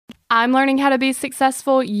I'm learning how to be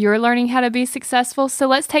successful. You're learning how to be successful. So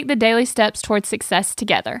let's take the daily steps towards success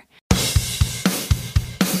together.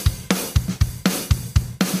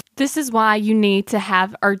 This is why you need to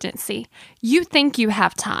have urgency. You think you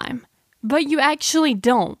have time, but you actually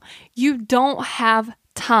don't. You don't have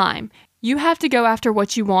time. You have to go after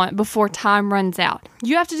what you want before time runs out.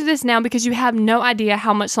 You have to do this now because you have no idea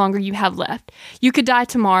how much longer you have left. You could die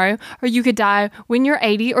tomorrow, or you could die when you're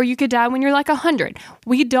 80, or you could die when you're like 100.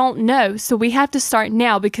 We don't know, so we have to start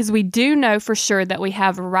now because we do know for sure that we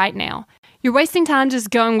have right now. You're wasting time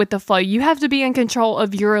just going with the flow. You have to be in control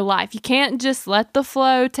of your life. You can't just let the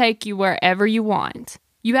flow take you wherever you want.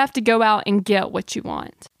 You have to go out and get what you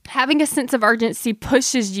want. Having a sense of urgency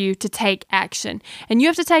pushes you to take action, and you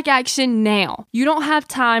have to take action now. You don't have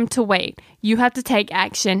time to wait. You have to take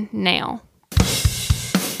action now.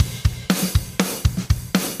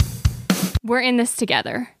 We're in this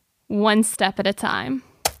together, one step at a time.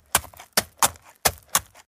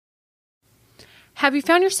 Have you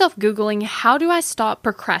found yourself Googling, how do I stop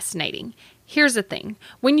procrastinating? Here's the thing.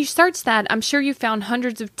 When you search that, I'm sure you found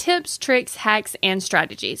hundreds of tips, tricks, hacks, and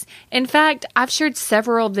strategies. In fact, I've shared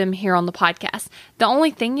several of them here on the podcast. The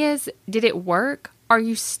only thing is, did it work? Are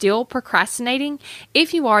you still procrastinating?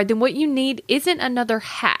 If you are, then what you need isn't another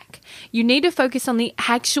hack. You need to focus on the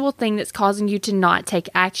actual thing that's causing you to not take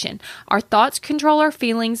action. Our thoughts control our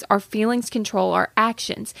feelings control our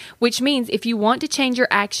actions, which means if you want to change your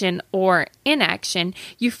action or inaction,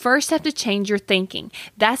 you first have to change your thinking.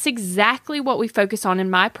 That's exactly what we focus on in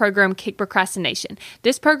my program, Kick Procrastination.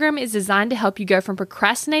 This program is designed to help you go from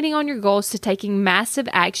procrastinating on your goals to taking massive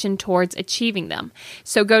action towards achieving them.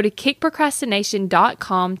 So go to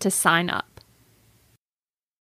kickprocrastination.com to sign up.